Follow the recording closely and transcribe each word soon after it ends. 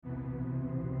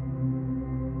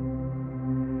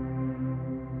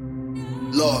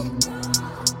Look,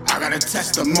 I got a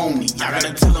testimony. I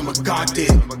gotta tell him what God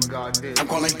did. I'm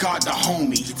calling God the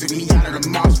homie. He took me out of the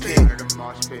mosh pit.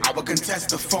 I will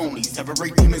contest the phonies,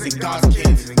 separate demons and God's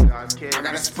kids. I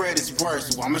gotta spread his word,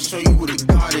 so I'ma show you who the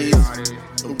God is.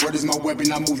 The word is my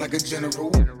weapon, I move like a general.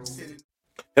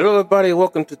 Hello everybody,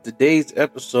 welcome to today's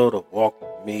episode of Walk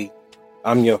With Me.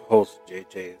 I'm your host,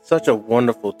 JJ. It's such a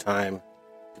wonderful time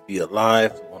to be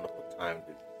alive. It's a wonderful time to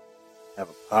have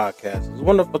a podcast. It's a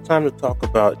wonderful time to talk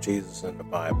about Jesus and the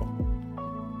Bible.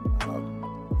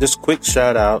 Just quick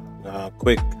shout out,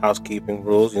 quick housekeeping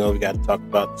rules. We got to talk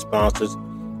about the sponsors.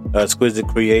 Exquisite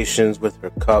Creations with her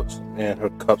cups. Man, her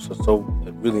cups are so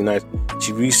really nice.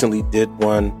 She recently did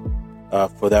one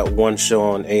for that one show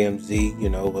on AMZ,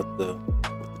 with the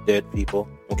dead people.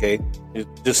 Okay,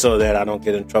 just so that I don't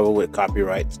get in trouble with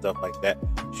copyright and stuff like that.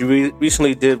 She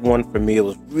recently did one for me. It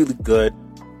was really good.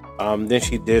 Then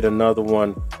she did another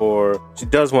one she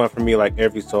does one for me like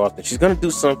every so often. She's going to do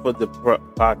some for the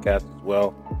podcast as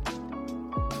well.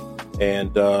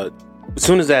 And as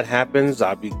soon as that happens,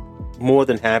 I'll be more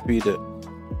than happy to,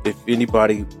 if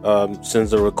anybody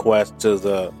sends a request to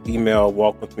the email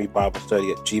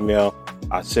walkwithmebiblestudy@gmail.com,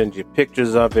 I'll send you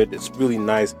pictures of it. It's really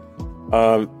nice.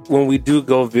 When we do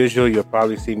go visual, you'll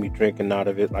probably see me drinking out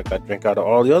of it like I drink out of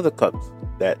all the other cups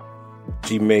that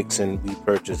she makes and we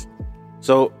purchase.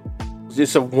 So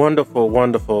it's a wonderful,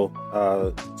 wonderful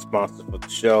sponsor for the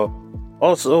show.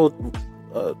 Also,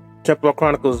 Templar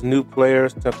Chronicles New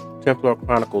Players, Templar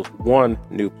Chronicles 1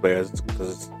 New Players,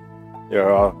 because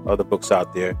there are other books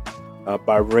out there,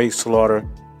 by Ray Slaughter.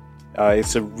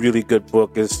 It's a really good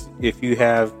book. If you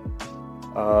have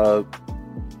 7th,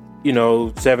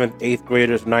 8th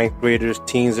graders, 9th graders,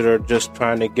 teens that are just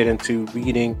trying to get into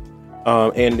reading,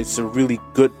 and it's a really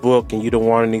good book and you don't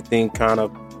want anything kind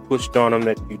of pushed on them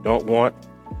that you don't want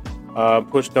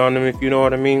pushed on them, if you know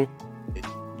what I mean.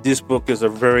 This book is a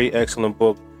very excellent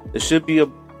book. There should be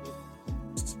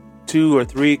 2 or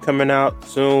 3 coming out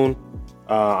soon.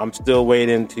 I'm still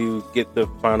waiting to get the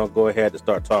final go-ahead to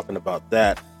start talking about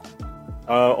that.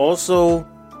 Also,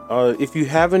 if you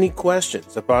have any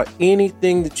questions about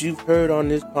anything that you've heard on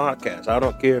this podcast, I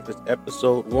don't care if it's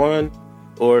episode 1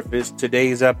 or if it's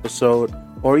today's episode,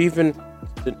 or even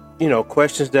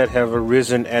questions that have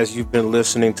arisen as you've been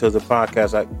listening to the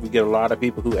podcast. We get a lot of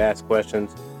people who ask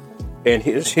questions, and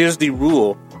here's the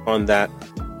rule on that.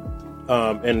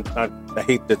 And I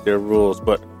hate that there are rules,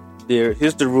 but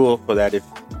here's the rule for that.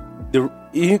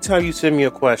 Anytime you send me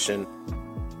a question,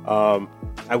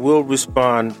 I will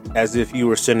respond as if you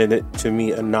were sending it to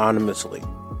me anonymously,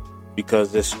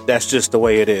 because that's just the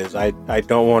way it is. I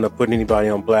don't want to put anybody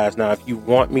on blast. Now, if you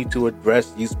want me to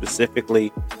address you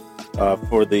specifically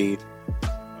for the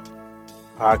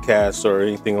podcast or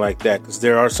anything like that, because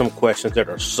there are some questions that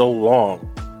are so long,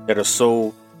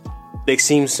 they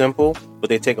seem simple, but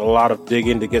they take a lot of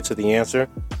digging to get to the answer.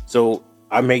 So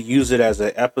I may use it as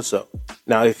an episode.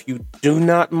 Now, if you do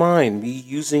not mind me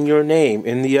using your name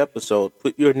in the episode,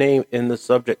 put your name in the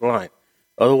subject line.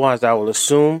 Otherwise, I will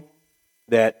assume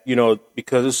that,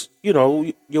 because,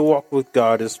 your walk with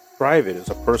God is private. It's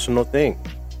a personal thing.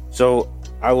 So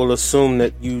I will assume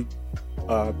that you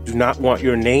do not want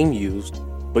your name used,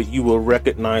 but you will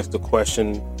recognize the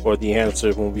question or the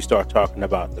answer when we start talking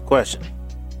about the question.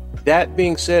 That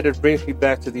being said, it brings me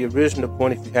back to the original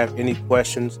point. If you have any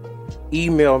questions,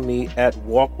 email me at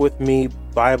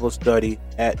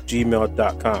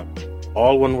walkwithmebiblestudy@gmail.com.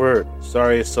 All one word.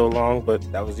 Sorry it's so long, but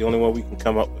that was the only one we can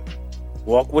come up with.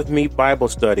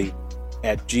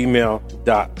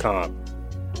 walkwithmebiblestudy@gmail.com.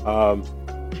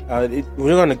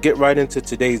 We're going to get right into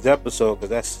today's episode, because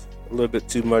that's a little bit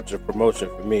too much of promotion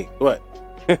for me. But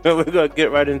we're going to get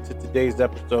right into today's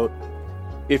episode.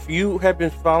 If you have been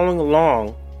following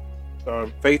along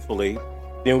faithfully,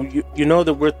 then you know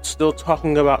that we're still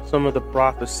talking about some of the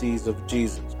prophecies of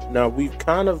Jesus. Now, we've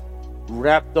kind of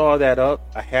wrapped all that up.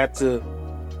 I had to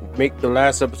make the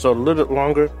last episode a little bit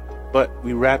longer, but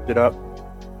we wrapped it up.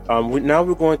 Now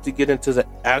we're going to get into the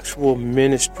actual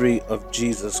ministry of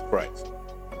Jesus Christ.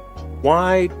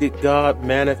 Why did God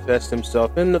manifest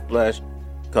himself in the flesh,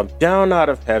 come down out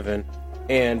of heaven,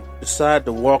 and decide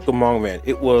to walk among men?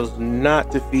 It was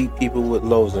not to feed people with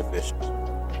loaves and fishes.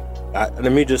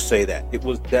 Let me just say that. It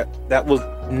was that was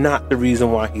not the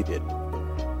reason why he did it.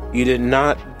 He did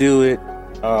not do it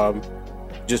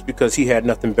just because he had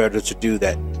nothing better to do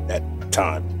that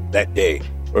time, that day,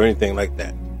 or anything like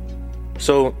that.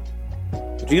 So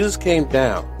Jesus came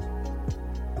down.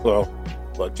 Well,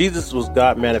 Jesus was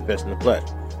God manifest in the flesh.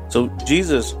 So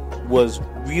Jesus was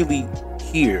really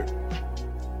here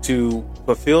to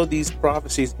fulfill these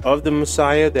prophecies of the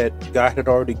Messiah that God had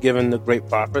already given the great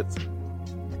prophets.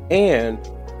 and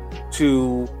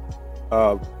to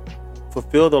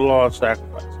fulfill the law of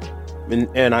sacrifice.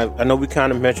 And I know we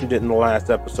kind of mentioned it in the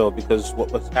last episode, because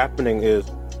what was happening is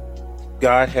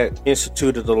God had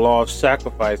instituted the law of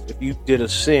sacrifice. If you did a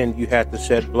sin, you had to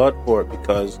shed blood for it,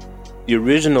 because the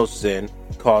original sin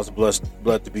caused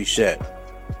blood to be shed.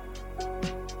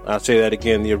 I'll say that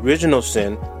again. The original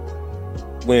sin,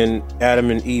 when Adam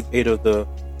and Eve ate of the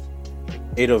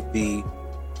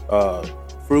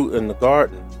fruit in the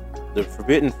garden, the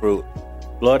forbidden fruit,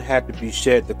 blood had to be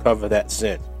shed to cover that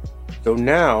sin. So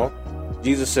now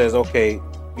Jesus says, okay,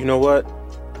 you know what?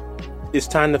 It's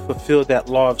time to fulfill that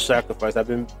law of sacrifice. I've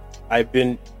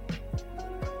been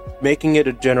making it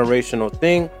a generational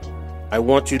thing. I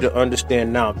want you to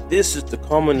understand now, this is the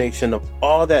culmination of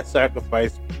all that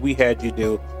sacrifice we had you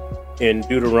do in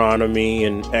Deuteronomy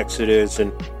and Exodus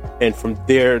and from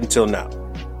there until now.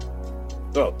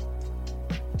 So,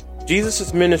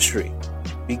 Jesus' ministry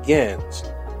begins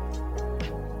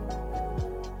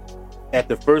at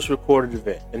the first recorded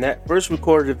event. And that first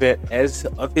recorded event as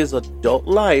of his adult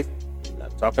life,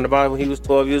 not talking about when he was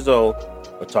 12 years old,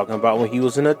 but talking about when he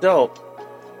was an adult,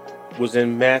 was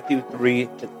in Matthew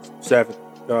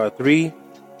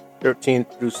 3:13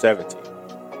 through 17.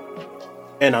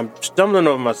 And I'm stumbling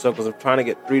over myself because I'm trying to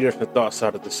get three different thoughts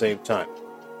out at the same time.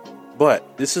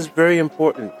 But this is very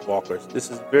important, walkers. This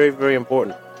is very, very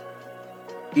important.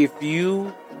 If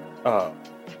you,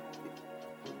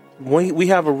 we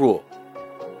have a rule.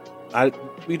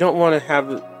 We don't want to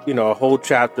have, a whole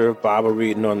chapter of Bible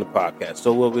reading on the podcast.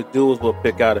 So what we do is we'll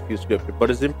pick out a few scriptures, but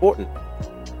it's important.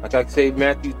 Like I say,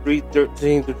 Matthew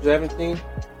 3:13 through 17.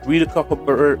 Read a couple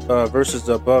verses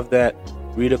above that.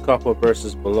 Read a couple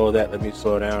verses below that. Let me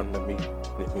slow down. Let me get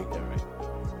that right.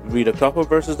 Read a couple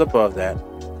verses above that.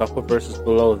 A couple verses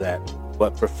below that.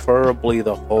 But preferably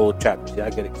the whole chapter. See, I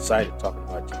get excited talking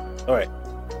about Jesus. All right.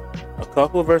 A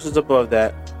couple verses above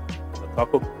that. A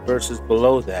couple verses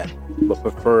below that. But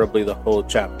preferably the whole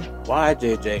chapter. Why,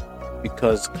 JJ?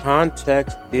 Because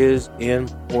context is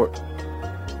important.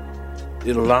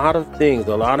 A lot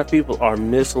of people are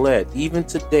misled. Even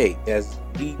today, as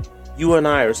you and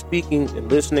I are speaking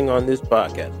and listening on this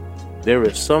podcast, there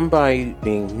is somebody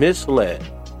being misled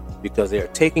because they are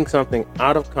taking something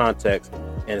out of context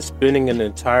and spinning an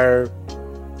entire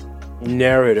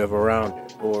narrative around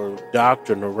it or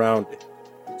doctrine around it.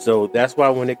 So that's why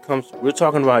when it comes, we're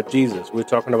talking about Jesus, we're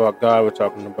talking about God, we're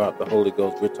talking about the Holy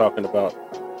Ghost, we're talking about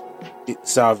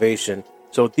salvation.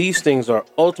 So these things are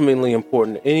ultimately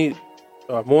important.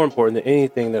 More important than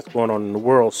anything that's going on in the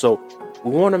world. So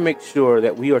we want to make sure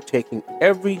that we are taking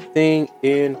everything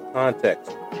in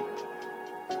context.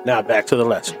 Now back to the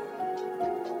lesson.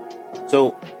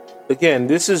 So again,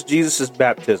 this is Jesus'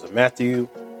 baptism. Matthew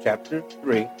chapter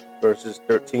 3, verses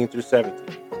 13 through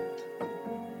 17.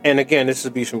 And again, this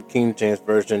would be from King James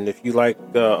Version. If you like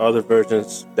other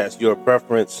versions, that's your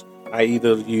preference. I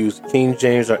either use King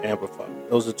James or Amplified.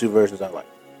 Those are two versions I like.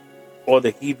 Or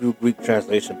the Hebrew Greek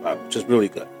translation Bible, which is really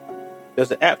good. There's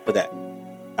an app for that.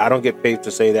 I don't get paid to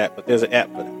say that, but there's an app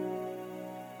for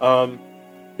that.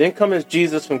 Then comes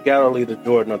Jesus from Galilee to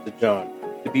Jordan unto John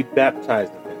to be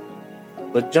baptized of him.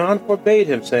 But John forbade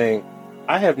him, saying,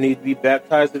 I have need to be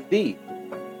baptized of thee,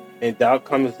 and thou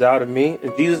comest thou to me?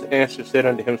 And Jesus answered, said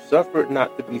unto him, Suffer it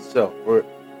not to be so, for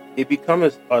it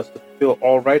becometh us to fulfill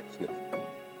all righteousness.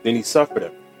 Then he suffered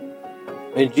him.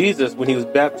 And Jesus, when he was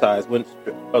baptized, went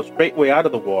straightway out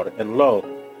of the water, and lo,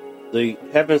 the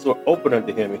heavens were opened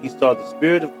unto him, and he saw the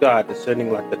Spirit of God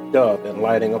descending like a dove and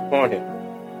lighting upon him.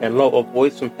 And lo, a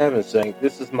voice from heaven saying,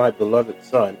 This is my beloved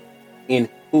Son, in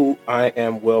whom I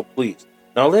am well pleased.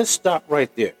 Now let's stop right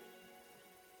there.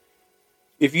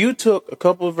 If you took a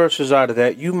couple of verses out of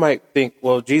that, you might think,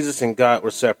 well, Jesus and God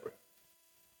were separate.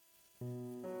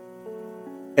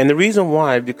 And the reason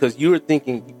why, because you were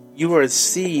thinking, you are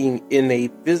seeing in a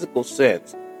physical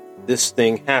sense this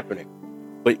thing happening,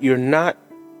 but you're not.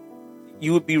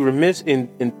 You would be remiss in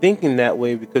thinking that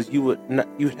way, because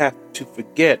you'd have to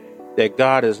forget that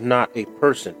God is not a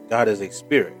person. God is a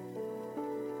spirit.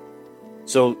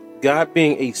 So God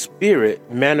being a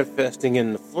spirit manifesting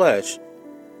in the flesh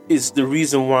is the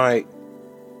reason why.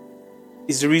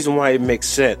 Is the reason why it makes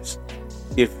sense.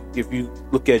 If you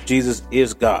look at Jesus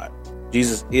is God.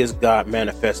 Jesus is God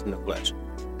manifest in the flesh.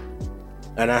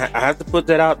 And I have to put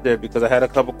that out there because I had a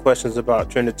couple questions about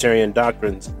Trinitarian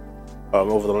doctrines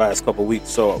over the last couple weeks.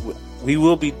 So we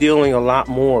will be dealing a lot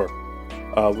more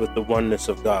with the oneness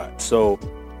of God. So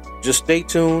just stay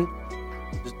tuned.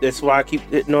 That's why I keep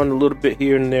hitting on a little bit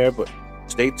here and there, but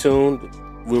stay tuned.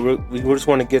 We just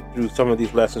want to get through some of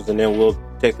these lessons, and then we'll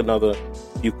take another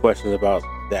few questions about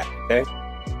that, okay?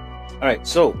 right,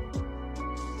 so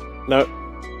now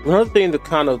another thing to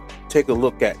kind of take a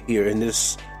look at here in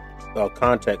this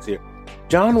context here,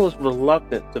 John was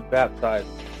reluctant to baptize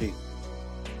Jesus.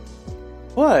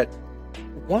 But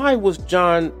why was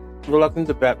John reluctant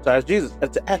to baptize Jesus?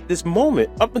 At this moment,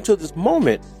 up until this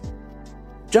moment,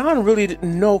 John really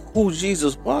didn't know who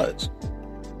Jesus was.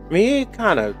 I mean, he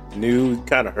kind of knew, he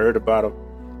kind of heard about him.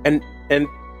 And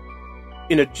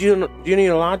in a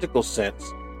genealogical sense,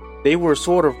 they were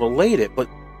sort of related. But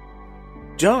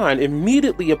John,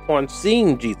 immediately upon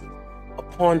seeing Jesus,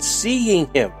 upon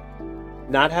seeing him,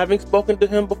 not having spoken to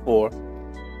him before,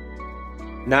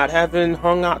 not having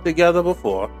hung out together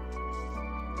before,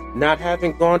 not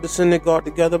having gone to synagogue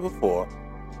together before,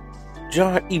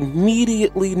 John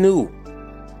immediately knew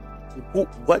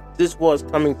what this was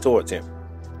coming towards him.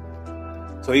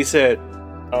 So he said,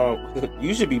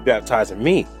 you should be baptizing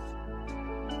me.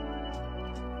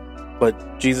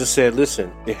 But Jesus said,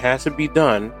 listen, it has to be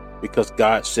done because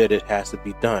God said it has to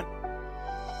be done.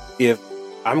 If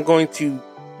I'm going to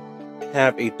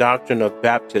have a doctrine of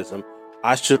baptism,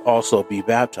 I should also be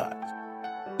baptized.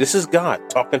 This is God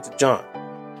talking to John.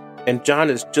 And John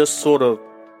is just sort of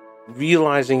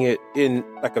realizing it in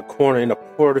like a corner, in a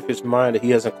part of his mind that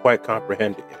he hasn't quite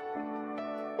comprehended yet.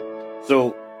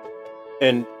 So,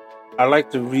 and I like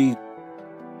to read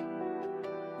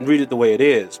it the way it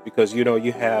is, because you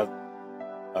have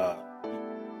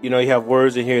you have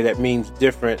words in here that means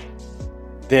different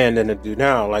then than it do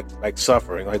now, like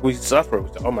suffering. Like we suffer, we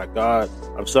say, oh my God,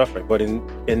 I'm suffering. But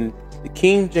in the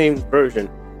King James Version,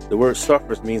 the word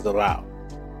suffers means allow.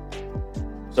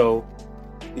 So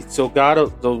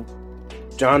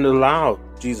John allowed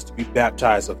Jesus to be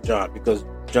baptized of John because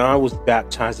John was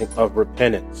baptizing of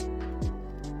repentance.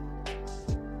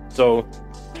 So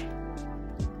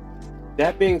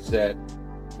that being said,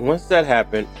 once that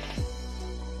happened,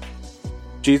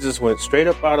 Jesus went straight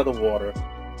up out of the water,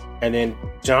 and then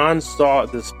John saw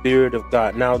the Spirit of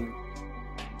God. Now,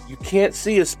 you can't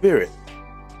see a spirit,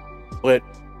 but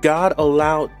God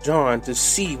allowed John to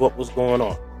see what was going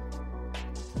on.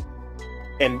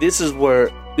 And this is where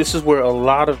a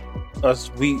lot of us,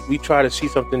 we try to see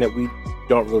something that we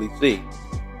don't really see.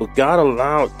 But God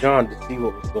allowed John to see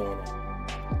what was going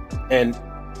on. And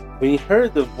when he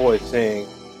heard the voice saying,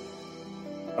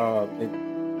 in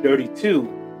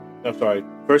 1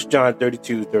 John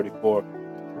 32:34,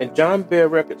 and John bare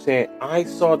record saying, I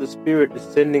saw the Spirit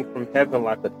descending from heaven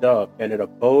like a dove, and it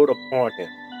abode upon him.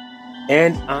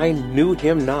 And I knew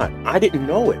him not. I didn't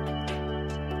know him.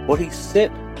 But he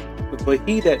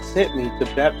that sent me to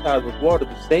baptize with water,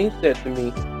 the same said to me,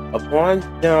 upon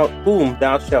whom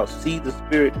thou shalt see the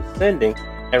Spirit descending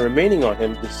and remaining on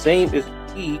him, the same is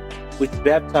he which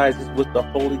baptizes with the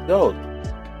Holy Ghost.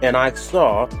 And I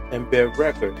saw and bear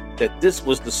record that this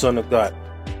was the Son of God.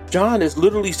 John is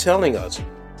literally telling us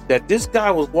that this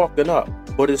guy was walking up,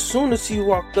 but as soon as he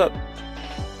walked up,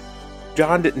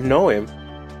 John didn't know him,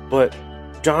 but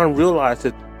John realized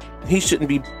that he shouldn't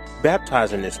be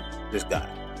baptizing this guy.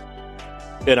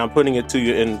 And I'm putting it to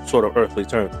you in sort of earthly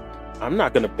terms. I'm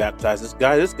not going to baptize this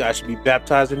guy. This guy should be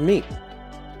baptizing me.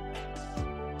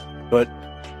 But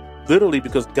literally,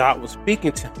 because God was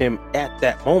speaking to him at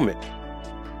that moment.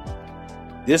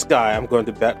 This guy, I'm going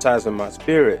to baptize in my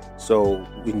spirit. So,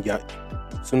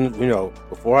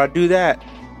 before I do that,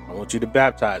 I want you to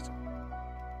baptize him.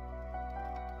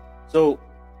 So,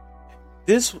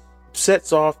 this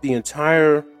sets off the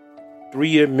entire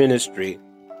 3-year ministry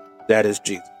that is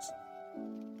Jesus.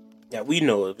 Now, we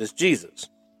know of as Jesus.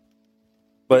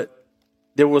 But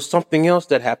there was something else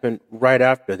that happened right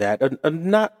after that, a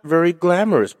not very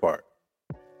glamorous part.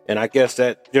 And I guess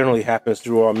that generally happens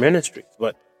through our ministries.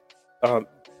 But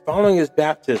following his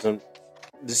baptism,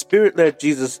 the Spirit led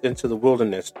Jesus into the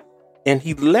wilderness, and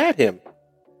he led him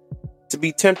to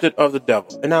be tempted of the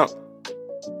devil. And now,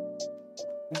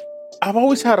 I've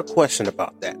always had a question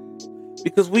about that,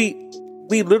 because we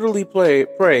literally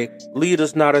pray, lead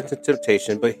us not into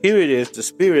temptation. But here it is, the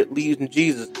Spirit leads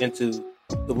Jesus into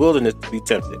the wilderness to be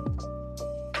tempted.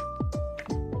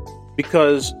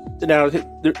 Because now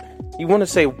you want to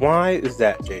say, why is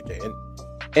that, JJ?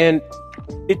 And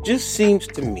it just seems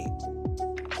to me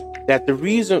that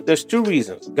there's 2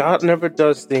 reasons. God never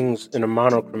does things in a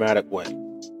monochromatic way.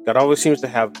 God always seems to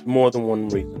have more than one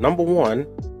reason. Number 1,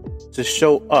 to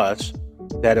show us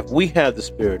that if we have the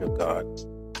Spirit of God,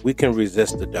 we can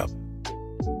resist the devil,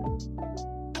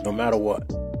 no matter what.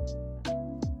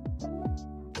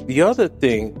 The other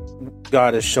thing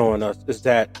God is showing us is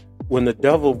that when the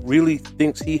devil really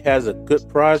thinks he has a good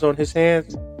prize on his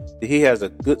hands, that he has a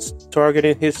good target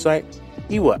in his sight,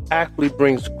 he will actually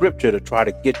bring scripture to try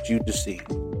to get you deceived.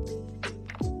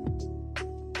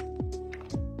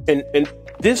 And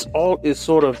this all is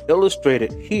sort of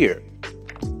illustrated here.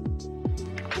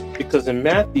 Because in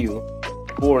Matthew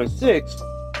 4 and 6,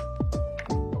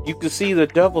 you can see the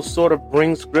devil sort of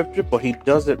brings scripture, but he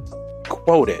doesn't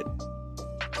quote it.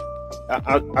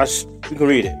 You can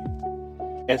read it.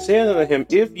 And saying unto him,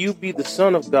 if you be the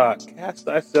Son of God, cast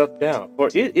thyself down, for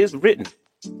it is written.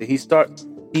 He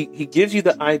gives you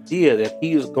the idea that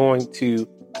he is going to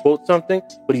quote something,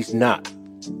 but he's not.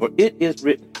 For it is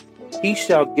written, he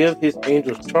shall give his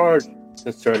angels charge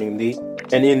concerning thee,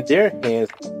 and in their hands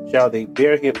shall they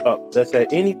bear him up, lest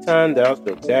at any time thou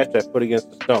shalt dash thy foot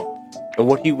against a stone. And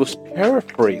what he was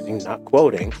paraphrasing, not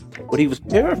quoting, what he was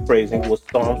paraphrasing was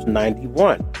Psalms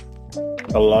 91,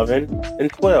 11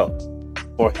 and 12.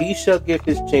 For he shall give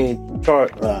his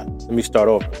charge. Let me start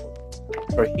over.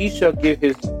 For he shall give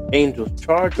his angels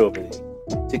charge over thee,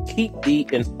 to keep thee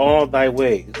in all thy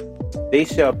ways. They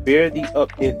shall bear thee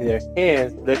up in their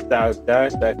hands, lest thou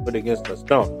dash thy foot against a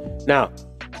stone. Now,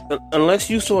 unless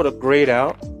you sort of grade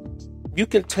out, you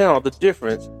can tell the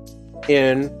difference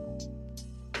in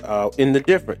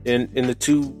the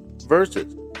two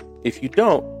verses. If you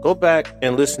don't, go back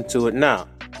and listen to it now.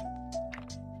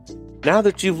 Now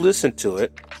that you've listened to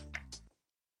it,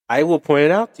 I will point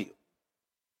it out to you.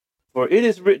 For it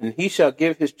is written, he shall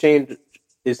give his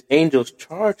angels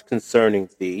charge concerning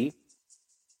thee.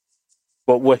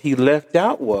 But what he left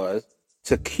out was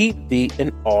to keep thee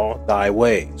in all thy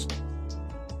ways.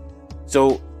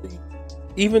 So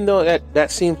even though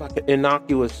that seems like an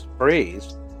innocuous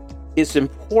phrase, it's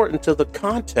important to the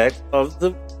context of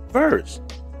the verse.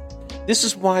 This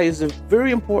is why it's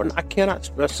very important. I cannot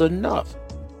stress enough.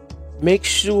 Make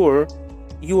sure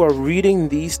you are reading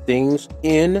these things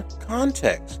in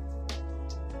context.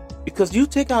 Because you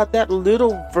take out that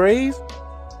little phrase,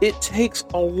 it takes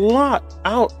a lot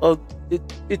out of it.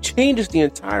 It changes the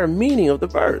entire meaning of the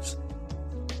verse.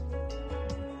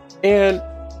 And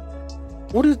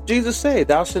what does Jesus say?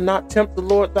 Thou shalt not tempt the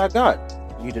Lord thy God.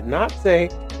 You did not say,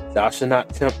 thou shalt not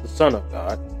tempt the Son of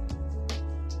God.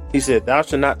 He said, thou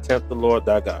shalt not tempt the Lord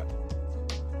thy God.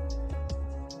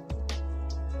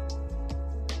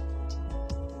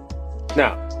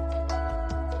 Now,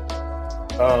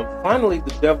 finally,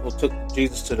 the devil took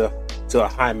Jesus to a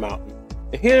high mountain.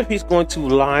 And here he's going to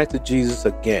lie to Jesus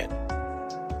again.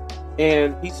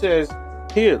 And he says,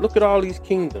 here, look at all these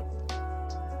kingdoms.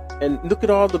 And look at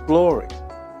all the glory.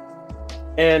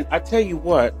 And I tell you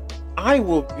what, I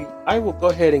will go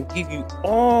ahead and give you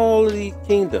all of these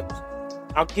kingdoms.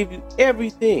 I'll give you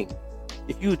everything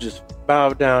if you just bow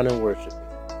down and worship me.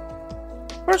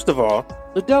 First of all,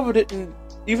 the devil didn't,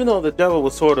 even though the devil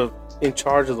was sort of in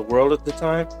charge of the world at the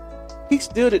time, he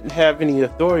still didn't have any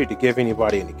authority to give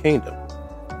anybody any kingdom.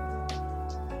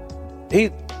 He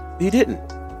didn't.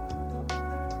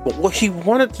 But what he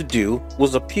wanted to do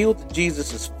was appeal to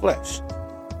Jesus' flesh,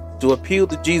 to appeal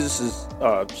to Jesus'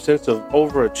 sense of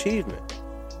overachievement.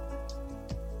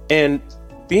 And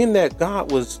being that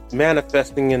God was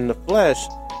manifesting in the flesh,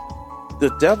 the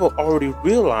devil already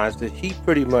realized that he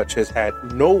pretty much has had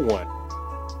no one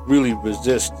really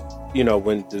resist,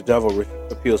 when the devil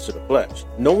appeals to the flesh.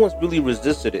 No one's really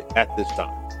resisted it at this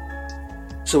time.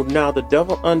 So now the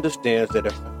devil understands that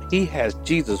if he has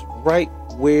Jesus right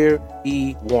where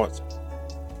he wants him,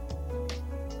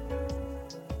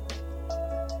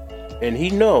 and he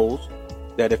knows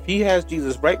that if he has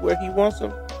Jesus right where he wants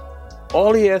him,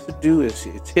 all he has to do is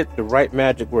hit the right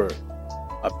magic word.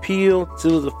 Appeal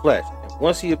to the flesh. And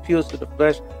once he appeals to the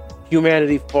flesh,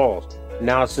 humanity falls.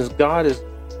 Now, since God is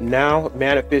now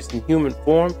manifest in human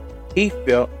form, he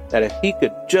felt that if he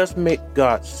could just make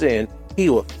God sin, he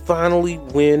would finally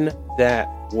win that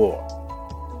war.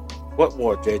 What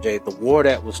war, JJ? The war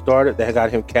that was started that got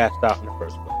him cast out in the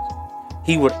first place.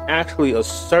 He would actually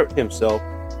assert himself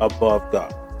above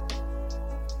God.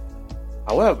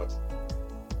 However,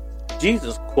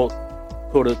 Jesus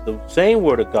quoted the same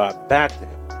word of God back to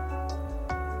him.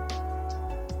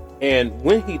 And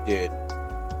when he did,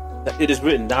 it is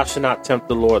written, thou shalt not tempt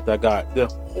the Lord thy God. The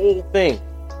whole thing.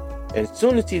 And as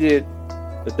soon as he did,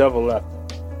 the devil left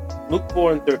him. Luke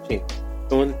 4 and 13.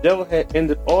 So when the devil had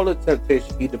ended all the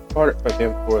temptation, he departed from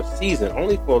him for a season,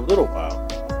 only for a little while.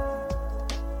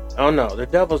 I don't know. The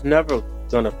devil's never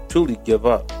going to truly give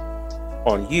up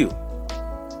on you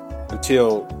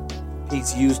until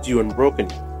he's used you and broken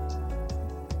you.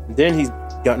 And then he's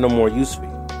got no more use for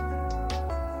you.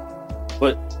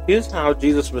 But here's how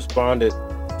Jesus responded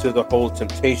to the whole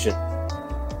temptation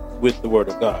with the word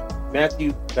of God. Back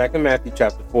in Matthew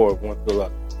chapter 4, 1 through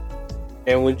 11.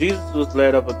 And when Jesus was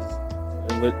led up of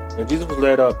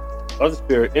the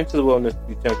Spirit into the wilderness to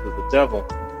be tempted of the devil,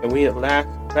 and we had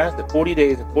fasted 40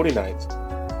 days and 40 nights,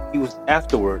 he was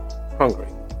afterward hungry.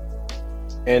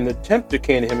 And the tempter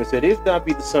came to him and said, if thou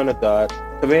be the Son of God,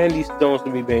 command these stones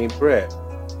to be made bread.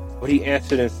 But he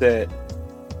answered and said,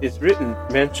 it's written,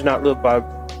 man should not live by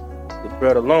the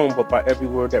bread alone, but by every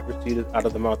word that proceedeth out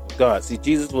of the mouth of God. See,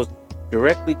 Jesus was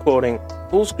directly quoting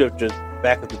full scriptures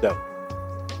back at the devil.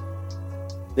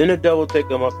 Then the devil take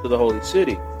him up to the holy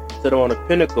city, set him on a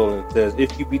pinnacle, and says,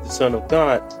 if you be the Son of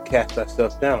God, cast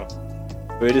thyself down.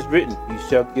 For it is written, he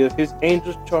shall give his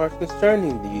angels charge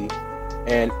concerning thee,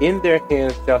 and in their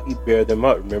hands shall he bear them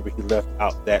up. Remember, he left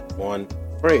out that one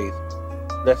phrase.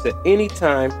 Lest at any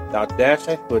time thou dash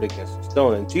thy foot against a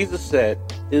stone. And Jesus said,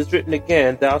 it is written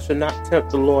again, thou shalt not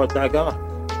tempt the Lord thy God.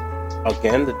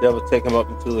 Again, the devil take him up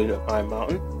into a high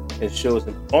mountain, and shows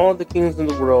him all the kings in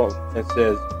the world, and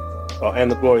says,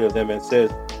 and the glory of them, and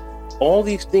says, all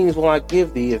these things will I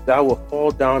give thee, if thou wilt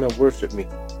fall down and worship me.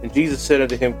 And Jesus said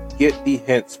unto him, get thee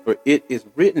hence, for it is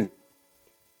written,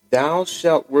 thou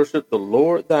shalt worship the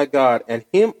Lord thy God, and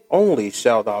him only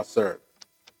shalt thou serve.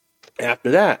 After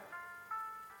that,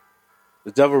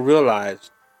 the devil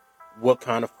realized what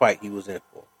kind of fight he was in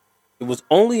for. It was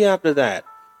only after that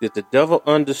that the devil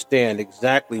understand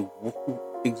exactly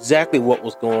what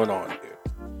was going on here.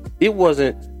 It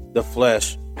wasn't the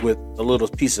flesh with a little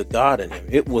piece of God in him.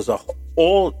 It was an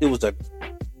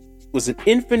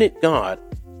infinite God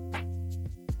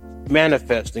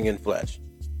manifesting in flesh.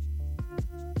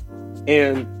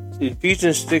 And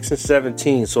Ephesians 6 and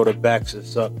 17 sort of backs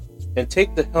this up. And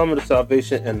take the helmet of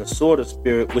salvation and the sword of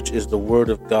spirit, which is the word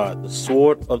of God. The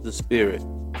sword of the spirit.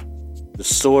 The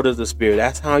sword of the spirit.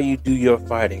 That's how you do your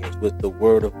fighting, is with the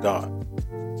word of God.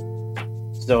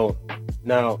 So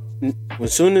now,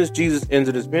 as soon as Jesus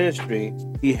entered his ministry,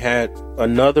 he had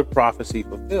another prophecy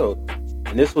fulfilled.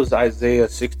 And this was Isaiah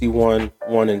 61,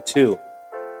 1 and 2.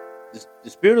 The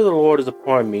Spirit of the Lord is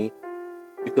upon me,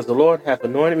 because the Lord hath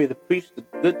anointed me to preach the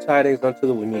good tidings unto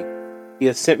the meek. He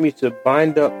has sent me to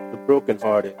bind up the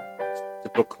brokenhearted, to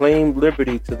proclaim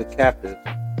liberty to the captives,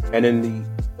 and in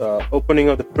the opening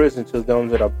of the prison to them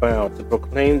that are bound, to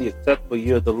proclaim the acceptable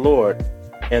year of the Lord,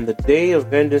 and the day of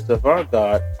vengeance of our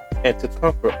God, and to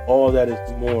comfort all that is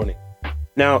mourning.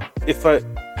 Now,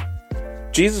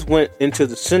 Jesus went into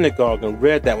the synagogue and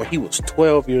read that when he was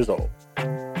 12 years old.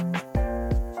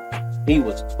 He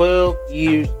was 12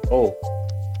 years old.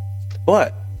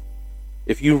 But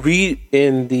if you read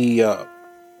in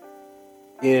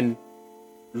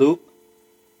Luke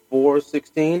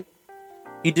 4:16,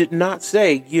 he did not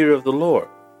say year of the Lord.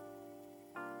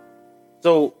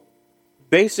 So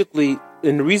basically,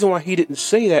 and the reason why he didn't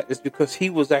say that is because he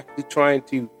was actually trying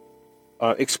to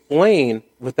explain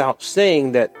without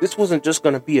saying that this wasn't just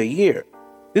going to be a year.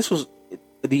 This was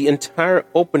the entire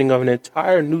opening of an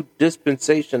entire new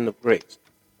dispensation of grace.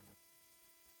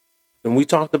 And we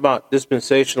talked about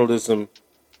dispensationalism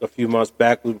a few months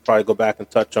back. We'll probably go back and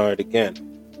touch on it again.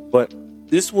 But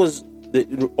this was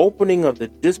the opening of the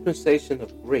dispensation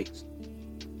of grace.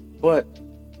 But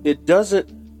it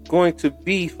doesn't going to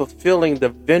be fulfilling the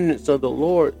vengeance of the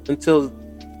Lord until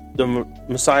the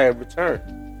Messiah returns.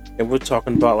 And we're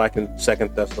talking about like in 2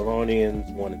 Thessalonians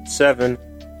 1 and 7.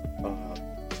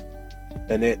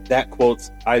 And that quotes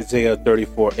Isaiah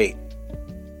 34:8.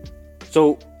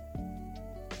 So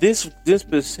this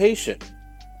dispensation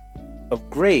of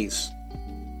grace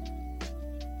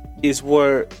is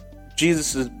where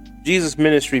Jesus'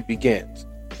 ministry begins,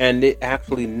 and it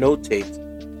actually notates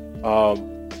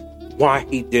why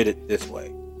he did it this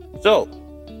way. So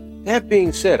that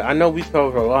being said, I know we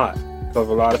cover a lot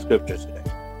of scriptures today.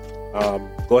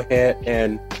 Go ahead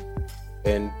and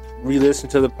re-listen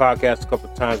to the podcast a couple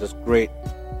of times. That's great.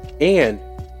 And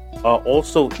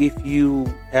also, if you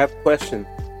have questions,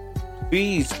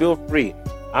 please feel free.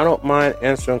 I don't mind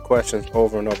answering questions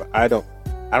over and over. I don't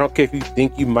care if you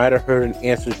think you might have heard an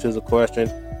answer to the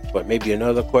question, but maybe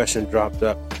another question dropped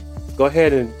up. Go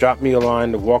ahead and drop me a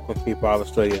line to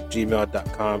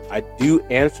walkwithmeBibleStudy@gmail.com. I do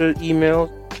answer emails.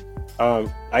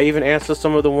 I even answer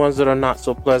some of the ones that are not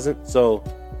so pleasant. So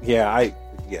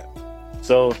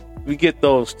so we get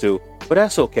those too, but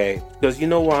that's okay, because you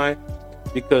know why?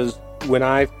 Because when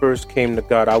I first came to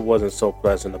God, I wasn't so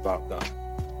pleasant about God.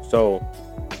 So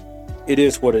it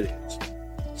is what it is.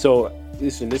 So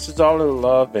listen, this is all in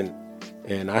love, and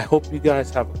I hope you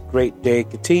guys have a great day.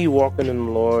 Continue walking in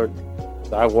the Lord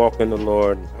as I walk in the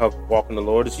Lord, and I walk in the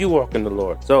Lord as you walk in the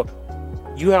Lord. So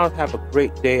you all have a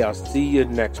great day. I'll see you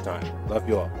next time. Love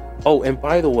you all. Oh, and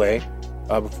by the way,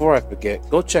 before I forget,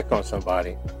 go check on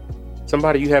somebody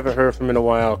you haven't heard from in a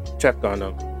while. Check on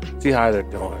them, see how they're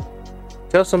doing.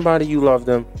 Tell somebody you love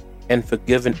them, and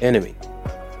forgive an enemy.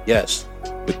 Yes,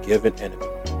 forgive an enemy.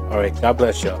 All right, God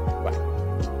bless y'all. Bye.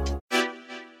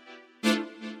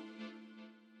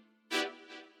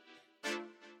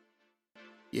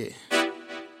 Yeah.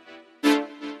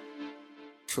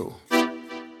 True.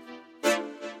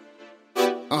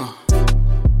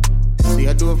 See,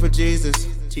 I do it for Jesus.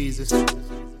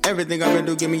 Everything I've been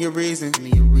doing, give me a reason.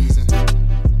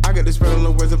 I got to spread all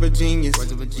the words of a genius.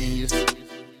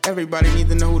 Everybody need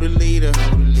to know who the leader.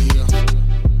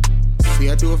 See,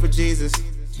 I do it for Jesus.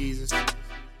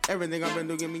 Everything I've been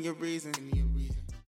doing, give me a reason.